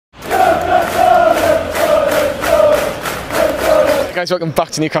Right guys, welcome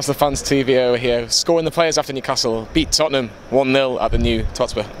back to Newcastle Fans TV over here. Scoring the players after Newcastle beat Tottenham 1-0 at the new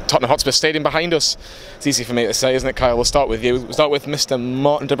Tottenham Hotspur Stadium behind us. It's easy for me to say, isn't it, Kyle? We'll start with you. We'll start with Mr.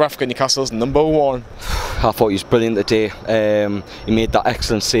 Martin Dubravka, Newcastle's #1. I thought he was brilliant today. He made that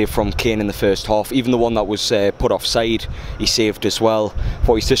excellent save from Kane in the first half. Even the one that was put offside, he saved as well. I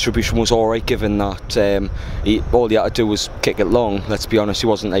thought his distribution was alright, given that all he had to do was kick it long. Let's be honest, he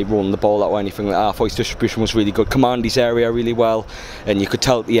wasn't like rolling the ball out or anything like that. I thought his distribution was really good. Command his area really well, and you could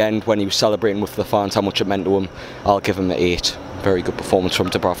tell at the end when he was celebrating with the fans how much it meant to him. I'll give him an 8. Very good performance from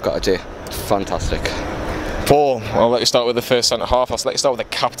Dubravka today. Fantastic. Paul, I'll let you start with the first centre half. I'll let you start with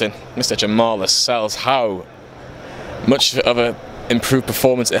the captain, Mr. Jamal Lascelles. How much of an improved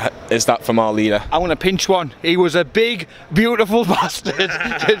performance is that from our leader? I want to pinch one. He was a big, beautiful bastard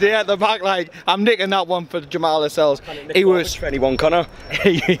today at the back. Like, I'm nicking that one for Jamal Lascelles. He was for anyone, Connor.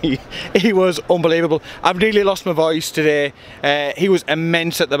 he was unbelievable. I've nearly lost my voice today. He was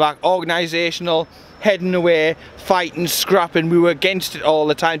immense at the back, organisational, heading away, fighting, scrapping. We were against it all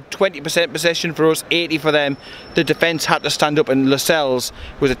the time. 20% possession for us, 80 for them. The defence had to stand up, and Lascelles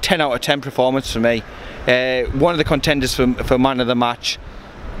was a 10 out of 10 performance for me. One of the contenders for man of the match.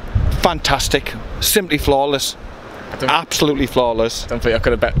 Fantastic, simply flawless, absolutely flawless. I don't think I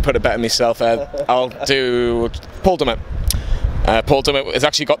could have put a bet on myself. I'll do Paul Dummett. Paul Dummett has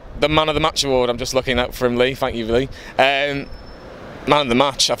actually got the man of the match award. I'm just looking out for him, Lee. Thank you, Lee. Man of the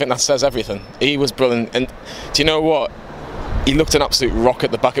match, I think that says everything. He was brilliant, and do you know what? He looked an absolute rock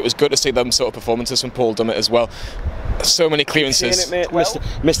at the back. It was good to see them sort of performances from Paul Dummett as well. So many clearances.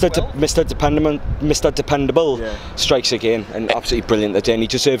 Mr. Dependable Yeah. strikes again, and absolutely brilliant today, and he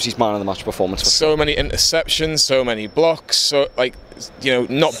deserves his man of the match performance. So many interceptions, so many blocks, so like, you know,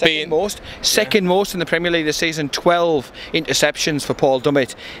 not second most in the Premier League this season. 12 interceptions for Paul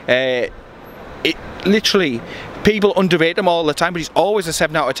Dummett. It literally, people underrate him all the time, but he's always a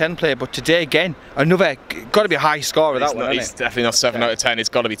 7 out of 10 player. But today again, another got to be a high scorer. He's definitely not 7 out of 10. It's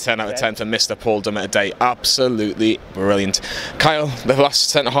got to be 10 out of 10 for Mr. Paul Dummett today. Absolutely brilliant. Kyle, the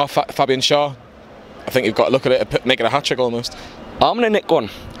last centre half, Fabian Schär. I think you've got to look at it, make it a hat trick almost. I'm gonna nick one.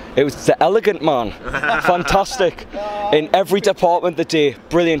 It was the elegant man. Fantastic in every department today.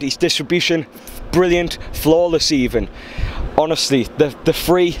 Brilliant. His distribution, brilliant, flawless even. Honestly, the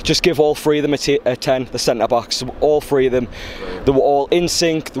three, just give all three of them a 10, the centre backs, all three of them. They were all in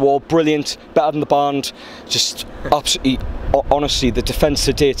sync, they were all brilliant, better than the band. Just absolutely, honestly, the defence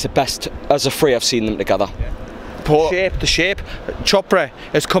today, it's the best as a three I've seen them together. The shape. Chopra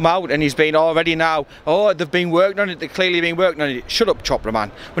has come out and he's been already now. Oh, they've been working on it. They've clearly been working on it. Shut up, Chopra,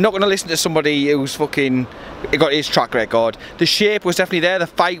 man. We're not going to listen to somebody who's fucking got his track record. The shape was definitely there. The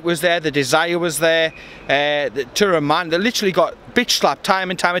fight was there. The desire was there. To a man, they literally got bitch slapped time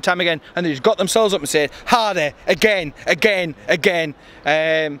and time and time again, and they just got themselves up and said harder again.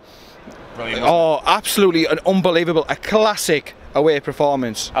 Oh, absolutely an unbelievable, a classic away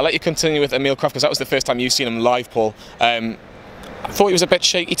performance. I'll let you continue with Emil Kraft, because that was the first time you've seen him live, Paul. I thought he was a bit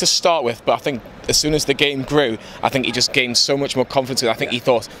shaky to start with, but I think as soon as the game grew, I think he just gained so much more confidence. I think he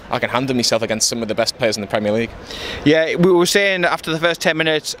thought, I can handle myself against some of the best players in the Premier League. Yeah, we were saying after the first 10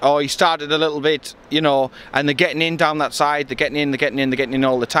 minutes, oh, he started a little bit, you know, and they're getting in down that side, they're getting in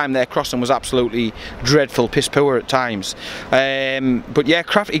all the time. Their crossing was absolutely dreadful, piss poor at times. But yeah,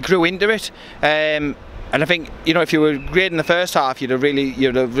 Kraft, he grew into it. And I think, you know, if you were grading the first half, you'd have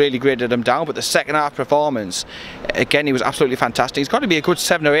really graded him down. But the second half performance, again, he was absolutely fantastic. He's got to be a good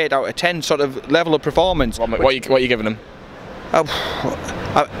 7 or 8 out of 10 sort of level of performance. What are you giving him?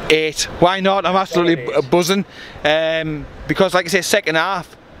 8. Why not? I'm absolutely buzzing. Because, like I say, second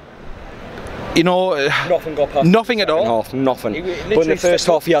half, you know, nothing got past. Nothing at all. Nothing. But in the first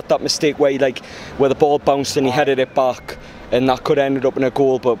half, he had that mistake where where the ball bounced and he headed it back, and that could have ended up in a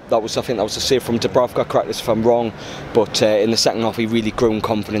goal. But I think that was a save from Dubravka. Correct us if I'm wrong. But in the second half, he really grew in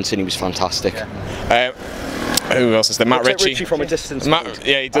confidence and he was fantastic. Yeah. Who else is there? Matt Ritchie from a distance.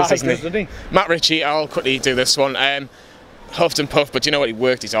 Yeah, he does, doesn't he? Matt Ritchie. I'll quickly do this one. Huffed and puffed, but you know what? He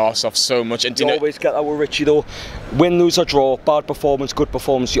worked his arse off so much. And you always get that with Ritchie though. Win, lose or draw, bad performance, good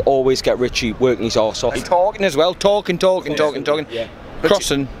performance, you always get Ritchie working his arse off. He's talking as well, talking. Yeah.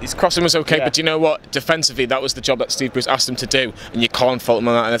 Crossing. His crossing was okay, but you know what? Defensively, that was the job that Steve Bruce asked him to do, and you can't fault him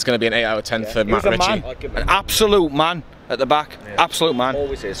on that, and it's going to be an 8 out of 10 for Matt Ritchie. An absolute man at the back, absolute man.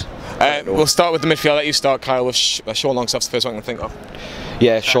 Always is. We'll start with the midfield. I'll let you start, Kyle, with Sean Longstaff's the first one I can think of.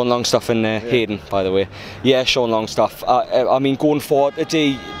 Yeah, Sean Longstaff and Hayden, by the way. Yeah, Sean Longstaff. I mean, going forward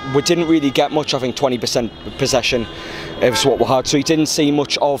today, we didn't really get much. I think 20% possession is what we had, so he didn't see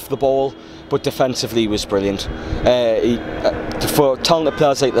much of the ball, but defensively he was brilliant. For talented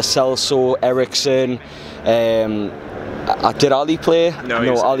players like Lascelles, Ericsson, Did Ali play?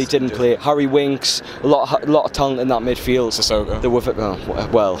 No, Ali didn't play. Harry Winks, a lot of talent in that midfield. Sissoko. They were,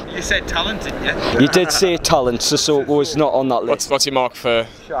 well. You said talent, didn't you? You did say talent. Sissoko was not on that list. What's your mark for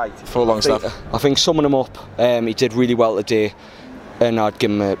Longstaff? I think summing him up, he did really well today, and I'll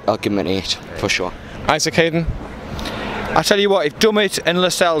give him an 8 for sure. Isaac Hayden. I tell you what, if Dummett and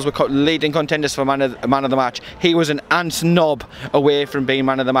Lascelles were leading contenders for man of the match, he was an ant's knob away from being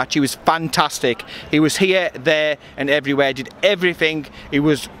man of the match. He was fantastic. He was here, there and everywhere, did everything. He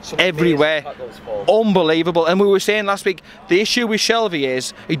was everywhere. Unbelievable. And we were saying last week, the issue with Shelvey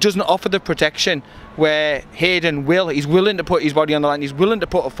is he doesn't offer the protection where Hayden will. He's willing to put his body on the line, he's willing to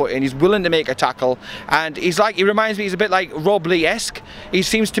put a foot in, he's willing to make a tackle, and he reminds me, he's a bit like Rob Lee-esque. He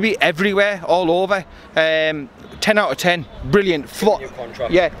seems to be everywhere, all over. 10 out of 10, brilliant.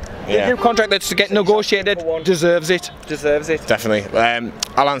 The new contract that's to get negotiated deserves it. Definitely.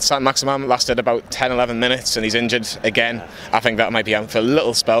 Alan Saint-Maximin lasted about 10-11 minutes and he's injured again. I think that might be out for a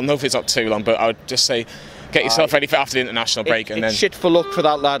little spell. Hopefully it's not too long, but I would just say get yourself ready for after the international break. It's shit for luck for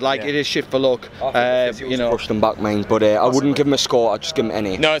that lad, it is shit for luck. You know, pushed him back, mine, but I wouldn't give him a score, I'd just give him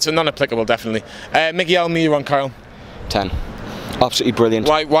any. No, it's a non-applicable, definitely. Miguel Miron, Kyle. 10. Absolutely brilliant.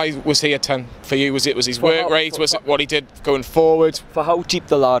 Why was he a 10 for you? Was it his work rate? Was it what he did going forward? For how deep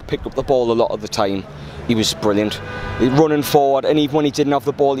the lad picked up the ball a lot of the time, he was brilliant. Running forward, and even when he didn't have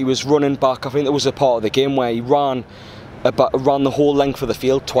the ball, he was running back. I think there was a part of the game where he ran the whole length of the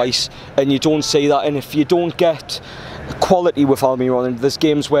field twice, and you don't see that. And if you don't get quality with Almiron, and there's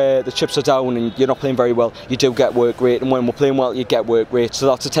games where the chips are down and you're not playing very well, you do get work rate, and when we're playing well, you get work rate. So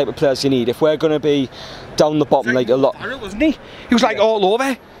that's the type of players you need. If we're going to be down the bottom like a lot, wasn't he? He was like all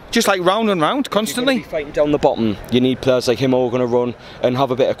over, just like round and round constantly. If you're fighting down the bottom, you need players like him who are going to run and have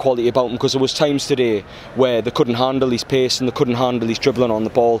a bit of quality about them, because there was times today where they couldn't handle his pace and they couldn't handle his dribbling on the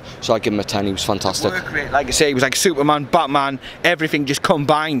ball. So I give him a 10. He was fantastic. Work rate, like I say, he was like Superman, Batman, everything just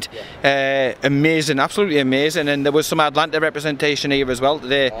combined. Amazing, absolutely amazing. And there was some Atlanta representation here as well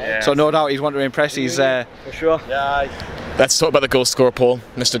today, so no doubt he's wanting to impress his for sure. Let's talk about the goal scorer, Paul.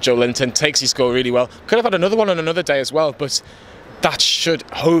 Mr. Joe Linton takes his score really well. Could have had another one on another day as well, but that should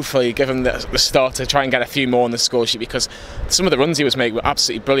hopefully give him the start to try and get a few more on the score sheet, because some of the runs he was making were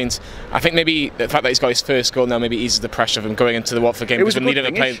absolutely brilliant. I think maybe the fact that he's got his first goal now maybe eases the pressure of him going into the Watford game, because we need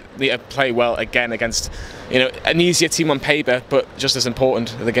to play well again against, you know, an easier team on paper, but just as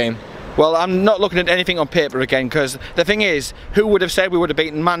important the game. Well, I'm not looking at anything on paper again, because the thing is, who would have said we would have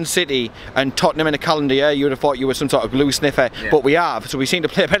beaten Man City and Tottenham in a calendar year? You would have thought you were some sort of glue sniffer, but we have, so we seem to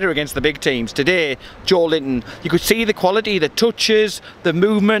play better against the big teams. Today, Joe Linton, you could see the quality, the touches, the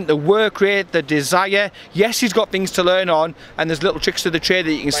movement, the work rate, the desire. Yes, he's got things to learn on, and there's little tricks to the trade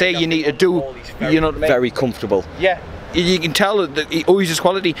that you can say you need to do. You know, very comfortable. Yeah. You can tell that he always has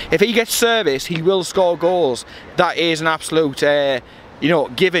quality. If he gets service, he will score goals. That is an absolute you know,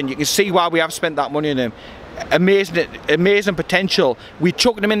 given. You can see why we have spent that money on him. Amazing potential. We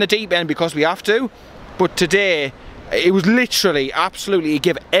chucked him in the deep end because we have to, but today it was literally, absolutely, he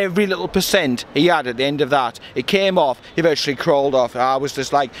gave every little percent he had at the end of that. It came off, he virtually crawled off. I was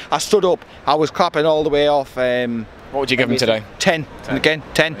just like, I stood up, I was clapping all the way off. What would you give him today? 10. And again,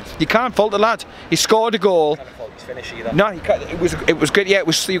 10. You can't fault the lad. He scored a goal. No, it was good. Yeah, it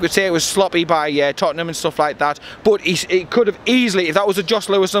was. You could say it was sloppy by Tottenham and stuff like that. But it could have easily, if that was a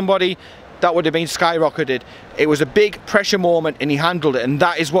Jostler or somebody, that would have been skyrocketed. It was a big pressure moment and he handled it, and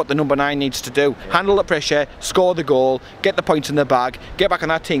that is what the number 9 needs to do. Handle the pressure, score the goal, get the points in the bag, get back on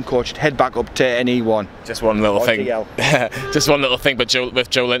that team coach, and head back up to NE1. Just one little thing. Just one little thing, but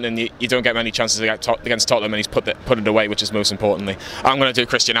with Joe Linton, you don't get many chances against Tottenham, and he's put it away, which is most importantly. I'm going to do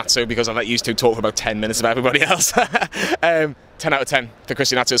Christian Atsu because I let you two talk for about 10 minutes about everybody else. 10 out of 10 for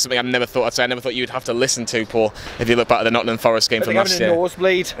Christian Atsu is something I never thought I'd say. I never thought you'd have to listen to, Paul, if you look back at the Nottingham Forest game from last year.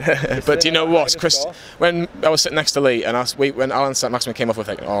 Nosebleed. But do you know what, Chris? When I was sitting next to Lee and when Alan Saint-Maximin came off with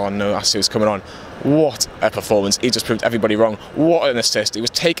like, oh no, Atsu's coming on. What a performance! He just proved everybody wrong. What an assist! He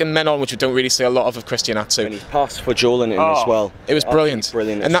was taking men on, which we don't really see a lot of Christian Atsu. And his pass for Joe Linton as well. It was brilliant.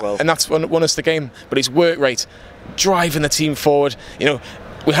 And that's won us the game. But his work rate, driving the team forward. You know,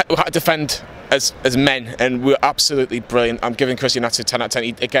 we had to defend as men, and we were absolutely brilliant. I'm giving Christian Atsu 10 out of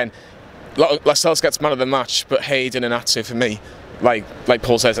 10. Again, Lascelles gets man of the match, but Hayden and Atsu for me, like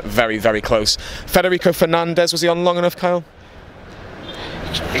Paul says, very, very close. Federico Fernandez, was he on long enough, Kyle?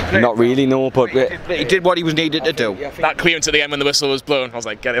 Not really, no, but he did what he was needed to do. That clearance at the end when the whistle was blown, I was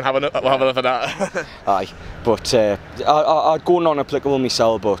like, get him, we'll have enough of that. Aye, but I'd go non-applicable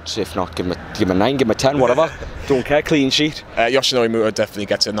myself, but if not, give him a 9, give him a 10, whatever. Don't care, clean sheet. Yoshinori Muto definitely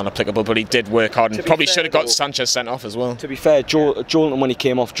gets a non-applicable, but he did work hard and probably should have got Sanchez sent off as well. To be fair, Jolinton, when he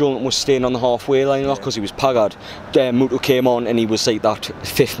came off, Jolinton was staying on the halfway line because he was paggered. Muto came on and he was like that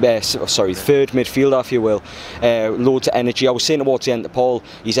third midfielder, if you will. Loads of energy. I was saying towards the end to Paul,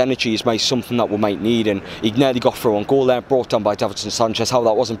 his energy is something that we might need, and he nearly got through on goal there, brought down by Davinson Sanchez. How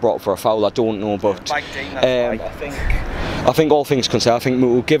that wasn't brought for a foul, I don't know, but I think all things considered, I think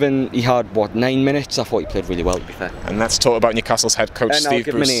Muto, given he had, what, 9 minutes, I thought he played really well, to be fair. And let's talk about Newcastle's head coach, Steve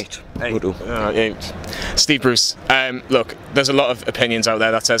Bruce. Steve Bruce. Look, there's a lot of opinions out there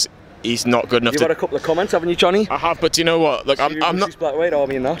that says he's not good enough. You've had a couple of comments, haven't you, Johnny? I have, but do you know what? Look, I'm not. Black, white, I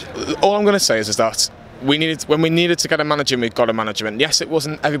mean that. All I'm going to say is that when we needed to get a manager, we've got a manager. And yes, it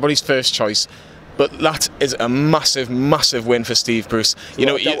wasn't everybody's first choice, but that is a massive, massive win for Steve Bruce. You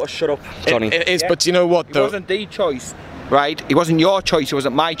know, shut up, Johnny. It is, but do you know what? It wasn't the choice. Right, it wasn't your choice, it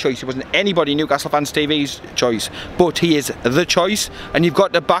wasn't my choice, it wasn't anybody Newcastle Fans TV's choice, but he is the choice, and you've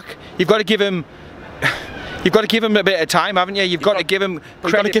got to give him a bit of time, haven't you? You've got to give him credit.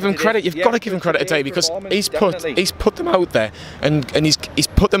 You've got to give him credit. You've got to give him credit today because he's put them out there and he's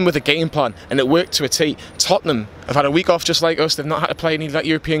put them with a game plan, and it worked to a T. Tottenham have had a week off just like us. They've not had to play any like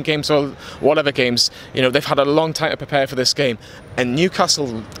European games or whatever games. You know, they've had a long time to prepare for this game, and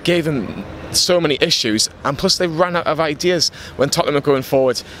Newcastle gave them so many issues, and plus they ran out of ideas when Tottenham were going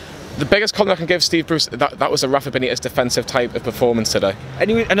forward. The biggest compliment I can give Steve Bruce, that was a Rafa Benitez defensive type of performance today.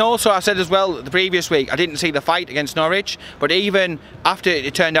 And also I said as well the previous week, I didn't see the fight against Norwich, but even after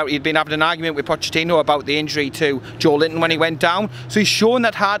it turned out he'd been having an argument with Pochettino about the injury to Jolinton when he went down, so he's shown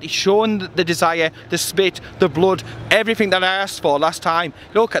that heart, he's shown the desire, the spit, the blood, everything that I asked for last time.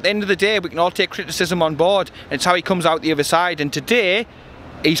 Look, at the end of the day we can all take criticism on board, and it's how he comes out the other side, and today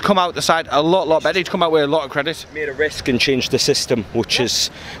he's come out the side a lot better. He's come out with a lot of credit. Made a risk and changed the system, which is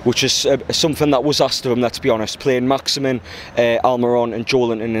something that was asked of him. Let's be honest, playing Maximin, Almiron, and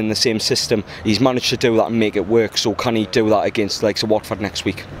Jolinton in the same system, he's managed to do that and make it work. So can he do that against like Watford next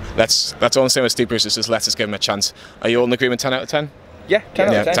week? That's all I'm saying with Steve Bruce. Is just let us give him a chance. Are you all in agreement? 10 out of 10? Yeah,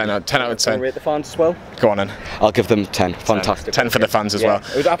 10 out of 10. 10 out of 10. Rate the fans as well. Go on then. I'll give them 10. Fantastic. 10 for the fans as well.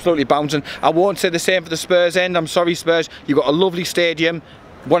 It was absolutely bouncing. I won't say the same for the Spurs end. I'm sorry, Spurs. You've got a lovely stadium.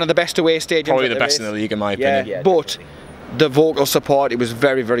 One of the best away stadiums. Probably the best in the league, in my opinion. Yeah, but the vocal support, it was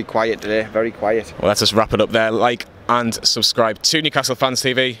very, very quiet today. Very quiet. Well, let's just wrap it up there. Like and subscribe to Newcastle Fans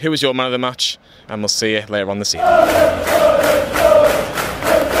TV. Who was your man of the match? And we'll see you later on this evening.